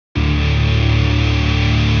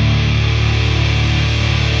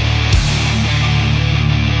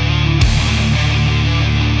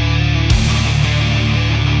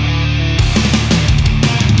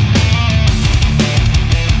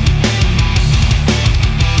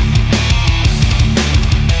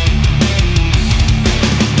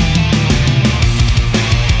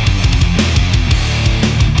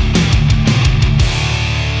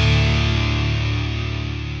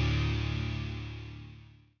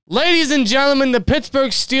Ladies and gentlemen, the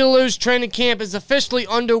Pittsburgh Steelers training camp is officially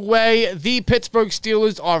underway. The Pittsburgh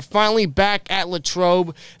Steelers are finally back at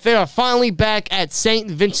Latrobe. They are finally back at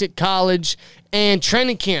St. Vincent College, and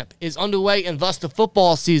training camp is underway, and thus the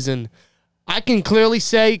football season. I can clearly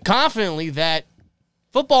say confidently that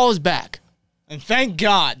football is back. And thank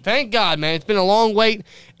God. Thank God, man. It's been a long wait.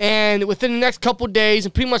 And within the next couple days,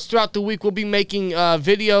 and pretty much throughout the week, we'll be making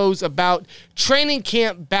videos about training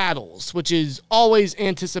camp battles, which is always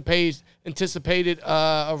anticipated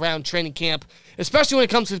around training camp, especially when it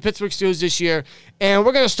comes to the Pittsburgh Steelers this year. And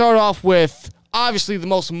we're going to start off with, obviously, the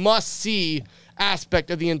most must-see aspect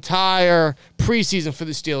of the entire preseason for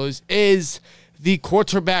the Steelers is the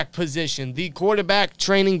quarterback position, the quarterback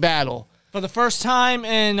training battle. For the first time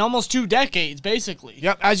in almost 2 decades, basically.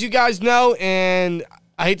 Yep, as you guys know, and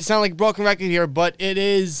I hate to sound like a broken record here, but it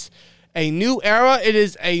is a new era. It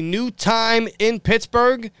is a new time in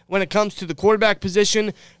Pittsburgh when it comes to the quarterback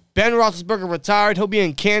position. Ben Roethlisberger retired. He'll be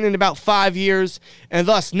in Canton in about 5 years, and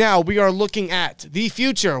thus now we are looking at the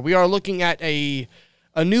future. We are looking at a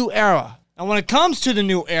new era. And when it comes to the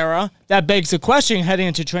new era, that begs the question heading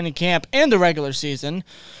into training camp and the regular season,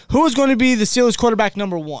 who is going to be the Steelers quarterback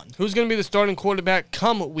number 1? Who's going to be the starting quarterback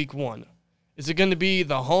come week 1? Is it going to be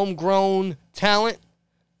the homegrown talent,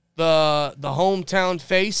 the hometown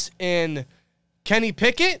face in Kenny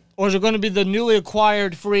Pickett? Or is it going to be the newly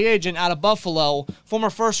acquired free agent out of Buffalo, former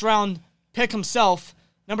first-round pick himself,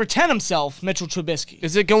 number 10 himself, Mitch Trubisky?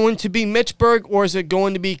 Is it going to be Mitchburg, or is it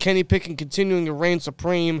going to be Kenny Pickett continuing to reign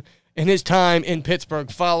supreme in his time in Pittsburgh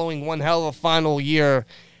following one hell of a final year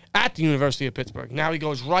at the University of Pittsburgh? Now he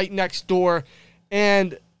goes right next door,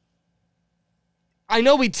 and I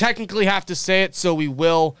know we technically have to say it, so we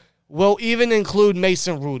will. We'll even include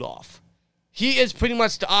Mason Rudolph. He is pretty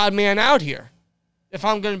much the odd man out here, if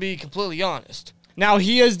I'm going to be completely honest. Now,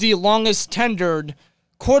 he is the longest tenured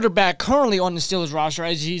quarterback currently on the Steelers roster,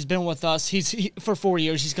 as he's been with us for 4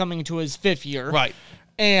 years. He's coming into his 5th year. Right.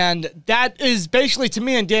 And that is basically, to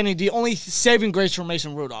me and Danny, the only saving grace for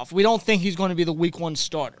Mason Rudolph. We don't think he's going to be the week 1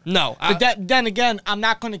 starter. No. But then again, I'm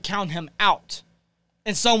not going to count him out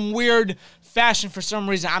in some weird fashion for some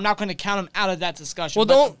reason. I'm not going to count him out of that discussion.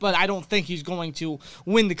 Well, but I don't think he's going to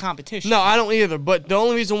win the competition. No, I don't either. But the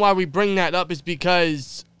only reason why we bring that up is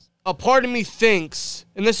because a part of me thinks,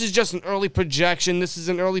 and this is just an early projection, this is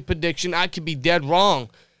an early prediction, I could be dead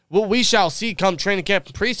wrong. What we shall see come training camp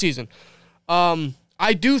and preseason.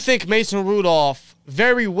 I do think Mason Rudolph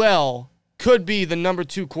very well could be the number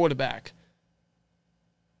 2 quarterback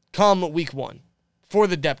come week 1 for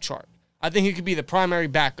the depth chart. I think he could be the primary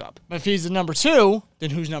backup. But if he's the number 2, then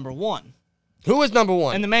who's number 1? Who is number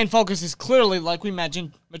 1? And the main focus is clearly, like we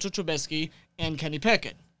mentioned, Mitchell Trubisky and Kenny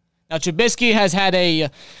Pickett. Now, Trubisky has had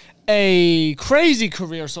a crazy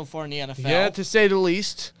career so far in the NFL. Yeah, to say the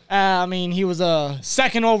least. I mean, he was a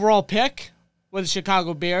 2nd overall pick with the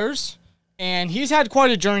Chicago Bears. And he's had quite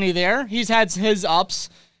a journey there. He's had his ups,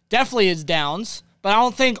 definitely his downs, but I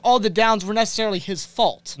don't think all the downs were necessarily his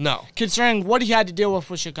fault. No. Considering what he had to deal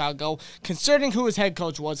with Chicago, considering who his head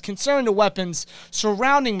coach was, considering the weapons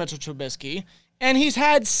surrounding Mitchell Trubisky, and he's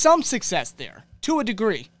had some success there, to a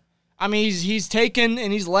degree. I mean, he's taken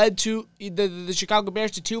and he's led to the Chicago Bears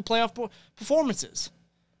to 2 playoff performances,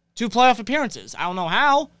 2 playoff appearances. I don't know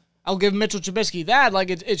how. I'll give Mitchell Trubisky that.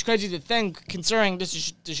 Like, it's crazy to think, considering this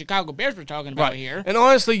is the Chicago Bears we're talking about here. And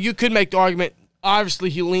honestly, you could make the argument,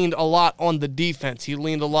 obviously, he leaned a lot on the defense. He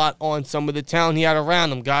leaned a lot on some of the talent he had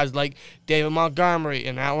around him, guys like David Montgomery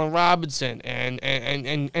and Allen Robinson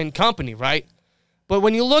and company, right? But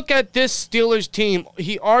when you look at this Steelers team,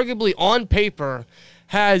 he arguably, on paper,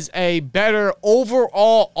 has a better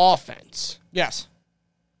overall offense. Yes.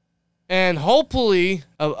 And hopefully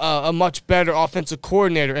a much better offensive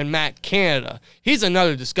coordinator in Matt Canada. He's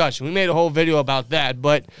another discussion. We made a whole video about that.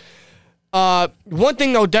 But one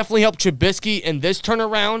thing that will definitely help Trubisky in this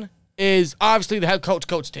turnaround is obviously the head coach,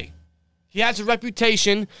 Coach T. He has a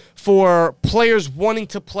reputation for players wanting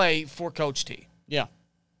to play for Coach T. Yeah.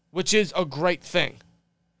 Which is a great thing.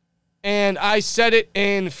 And I said it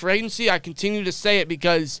in free agency. I continue to say it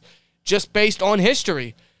because just based on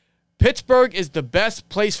history, Pittsburgh is the best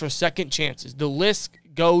place for second chances. The list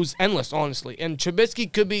goes endless, honestly. And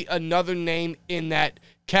Trubisky could be another name in that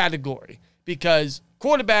category because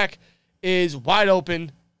quarterback is wide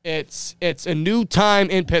open. It's a new time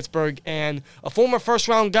in Pittsburgh, and a former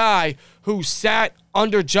first-round guy who sat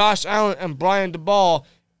under Josh Allen and Brian DeBall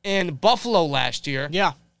in Buffalo last year.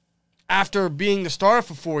 Yeah. After being the starter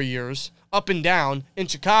for 4 years, up and down in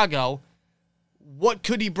Chicago, what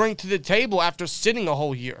could he bring to the table after sitting a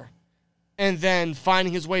whole year? and then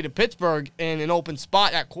finding his way to Pittsburgh in an open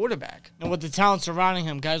spot at quarterback. And with the talent surrounding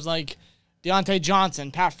him, guys like Deontay Johnson,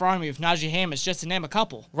 Pat Freiermuth, Najee Harris, just to name a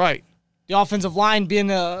couple. Right. The offensive line being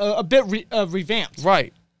a bit revamped.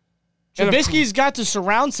 Right. Trubisky's got the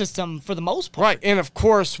surround system for the most part. Right, and of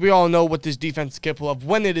course, we all know what this defense is capable of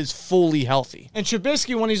when it is fully healthy. And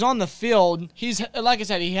Trubisky, when he's on the field, he's, like I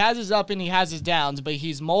said, he has his up and he has his downs, but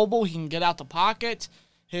he's mobile. He can get out the pocket.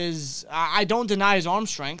 I don't deny his arm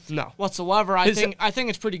strength. No. Whatsoever. I think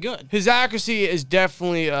it's pretty good. His accuracy is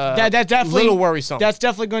definitely definitely a little worrisome. That's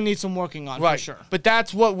definitely going to need some working on, right. for sure. But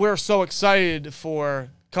that's what we're so excited for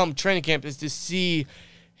come training camp, is to see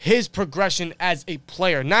his progression as a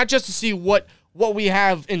player. Not just to see what we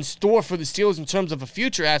have in store for the Steelers in terms of a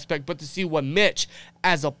future aspect, but to see what Mitch,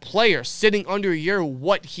 as a player, sitting under a year,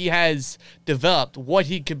 what he has developed, what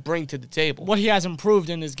he could bring to the table. What he has improved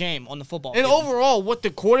in his game on the football field. And overall, what the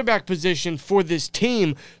quarterback position for this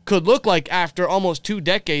team could look like after almost 2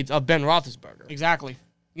 decades of Ben Roethlisberger. Exactly.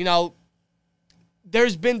 You know,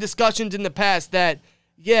 there's been discussions in the past that,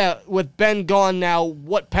 yeah, with Ben gone now,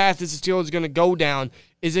 what path is the Steelers going to go down?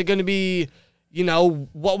 Is it going to be, you know,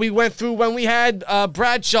 what we went through when we had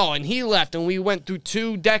Bradshaw and he left and we went through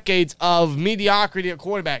 2 decades of mediocrity at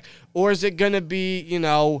quarterback? Or is it going to be, you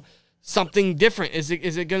know, something different? Is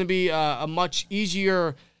it going to be a much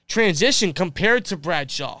easier transition compared to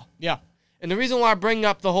Bradshaw? Yeah. And the reason why I bring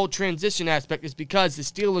up the whole transition aspect is because the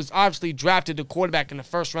Steelers obviously drafted a quarterback in the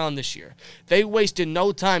first round this year. They wasted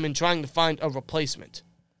no time in trying to find a replacement.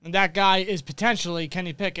 And that guy is potentially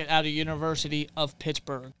Kenny Pickett out of University of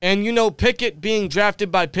Pittsburgh. And, you know, Pickett being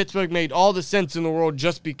drafted by Pittsburgh made all the sense in the world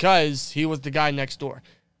just because he was the guy next door.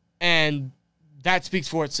 And that speaks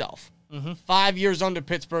for itself. 5 years under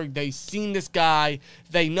Pittsburgh, they've seen this guy.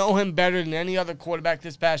 They know him better than any other quarterback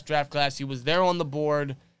this past draft class. He was there on the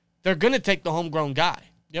board. They're going to take the homegrown guy.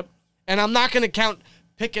 Yep. And I'm not going to count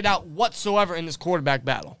Pickett out whatsoever in this quarterback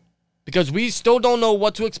battle, because we still don't know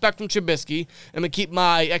what to expect from Trubisky. I'm going to keep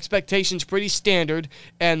my expectations pretty standard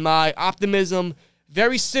and my optimism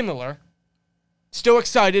very similar. Still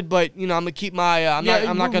excited, but, you know, I'm going to keep my I'm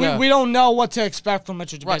not going to... We don't know what to expect from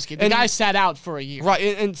Mitch Trubisky. Right. The guy sat out for a year. Right,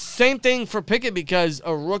 and same thing for Pickett, because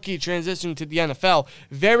a rookie transitioning to the NFL,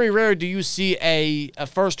 very rare do you see a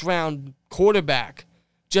first-round quarterback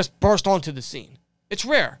just burst onto the scene. It's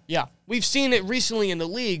rare. Yeah. We've seen it recently in the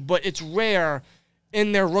league, but it's rare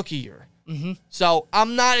in their rookie year. So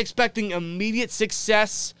I'm not expecting immediate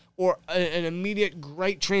success or an immediate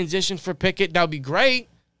great transition for Pickett. That would be great,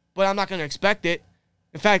 but I'm not going to expect it.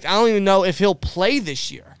 In fact, I don't even know if he'll play this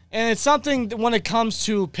year. And it's something that when it comes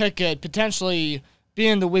to Pickett potentially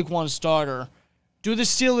being the week 1 starter, do the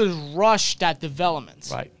Steelers rush that development?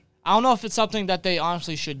 Right. I don't know if it's something that they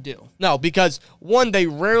honestly should do. No, because, one, they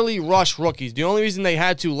rarely rush rookies. The only reason they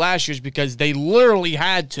had to last year is because they literally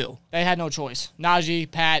had to. They had no choice.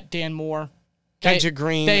 Najee, Pat, Dan Moore. Kendrick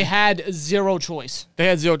Green. They had zero choice. They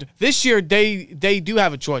had zero. This year, they do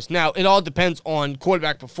have a choice. Now, it all depends on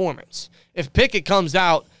quarterback performance. If Pickett comes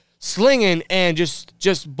out slinging and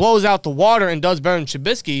just blows out the water and does better than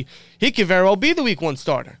Trubisky, he could very well be the week 1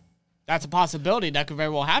 starter. That's a possibility. That could very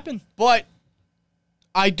well happen. But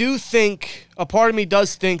I do think, a part of me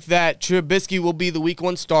does think that Trubisky will be the week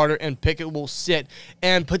 1 starter and Pickett will sit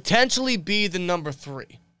and potentially be the number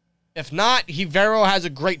 3. If not, he very well has a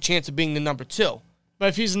great chance of being the number 2. But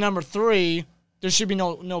if he's the number 3, there should be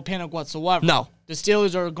no panic whatsoever. No. The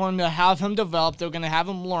Steelers are going to have him develop. They're going to have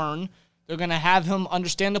him learn. They're going to have him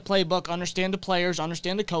understand the playbook, understand the players,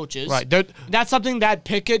 understand the coaches. Right. That's something that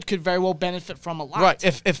Pickett could very well benefit from a lot.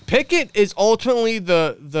 Right. If Pickett is ultimately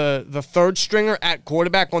the third stringer at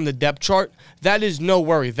quarterback on the depth chart, that is no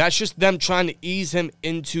worry. That's just them trying to ease him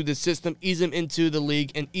into the system, ease him into the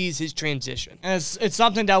league, and ease his transition. And it's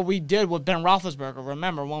something that we did with Ben Roethlisberger.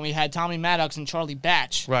 Remember when we had Tommy Maddox and Charlie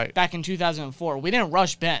Batch back in 2004? We didn't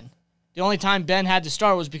rush Ben. The only time Ben had to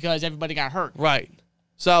start was because everybody got hurt. Right.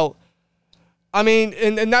 So, I mean,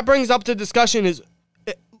 and that brings up the discussion is,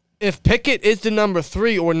 if Pickett is the number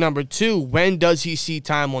 3 or number 2, when does he see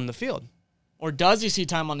time on the field? Or does he see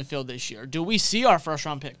time on the field this year? Do we see our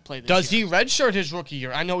first-round pick play this year? Does he redshirt his rookie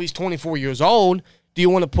year? I know he's 24 years old. Do you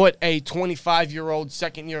want to put a 25-year-old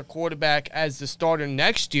second-year quarterback as the starter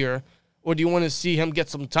next year? Or do you want to see him get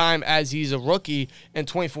some time as he's a rookie and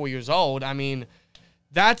 24 years old? I mean,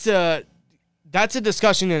 that's a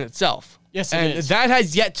discussion in itself. Yes, it is. And that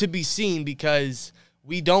has yet to be seen because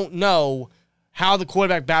we don't know how the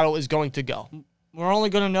quarterback battle is going to go. We're only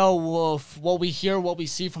going to know what we hear, what we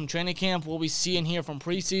see from training camp, what we see and hear from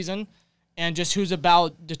preseason, and just who's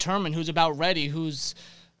about determined, who's about ready, who's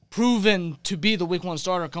proven to be the week 1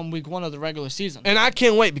 starter come week 1 of the regular season. And I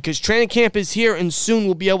can't wait because training camp is here, and soon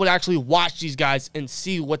we'll be able to actually watch these guys and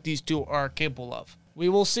see what these two are capable of. We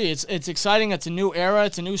will see. It's exciting. It's a new era.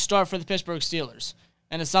 It's a new start for the Pittsburgh Steelers.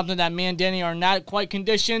 And it's something that me and Danny are not quite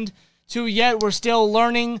conditioned to yet. We're still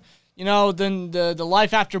learning, the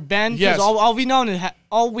life after Ben. Yes. All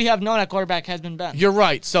we have known at quarterback has been Ben. You're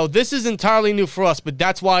right. So this is entirely new for us, but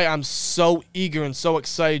that's why I'm so eager and so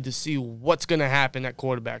excited to see what's going to happen at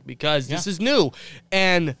quarterback because this is new,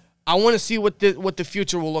 and I want to see what the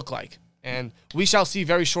future will look like. And we shall see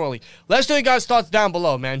very shortly. Let us know your guys' thoughts down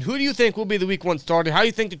below, man. Who do you think will be the week 1 starter? How do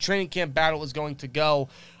you think the training camp battle is going to go?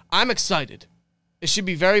 I'm excited. It should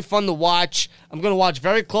be very fun to watch. I'm going to watch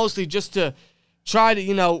very closely just to try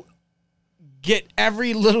to, get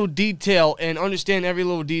every little detail and understand every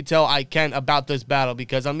little detail I can about this battle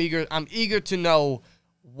because I'm eager to know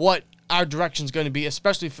what our direction is going to be,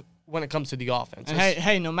 especially when it comes to the offense. And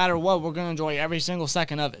hey, no matter what, we're going to enjoy every single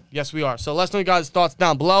second of it. Yes, we are. So let us know your guys' thoughts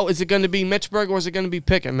down below. Is it going to be Mitchburg or is it going to be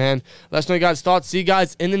Pickett, man? Let us know your guys' thoughts. See you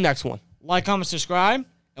guys in the next one. Like, comment, subscribe, and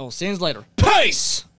we'll see you later. Peace!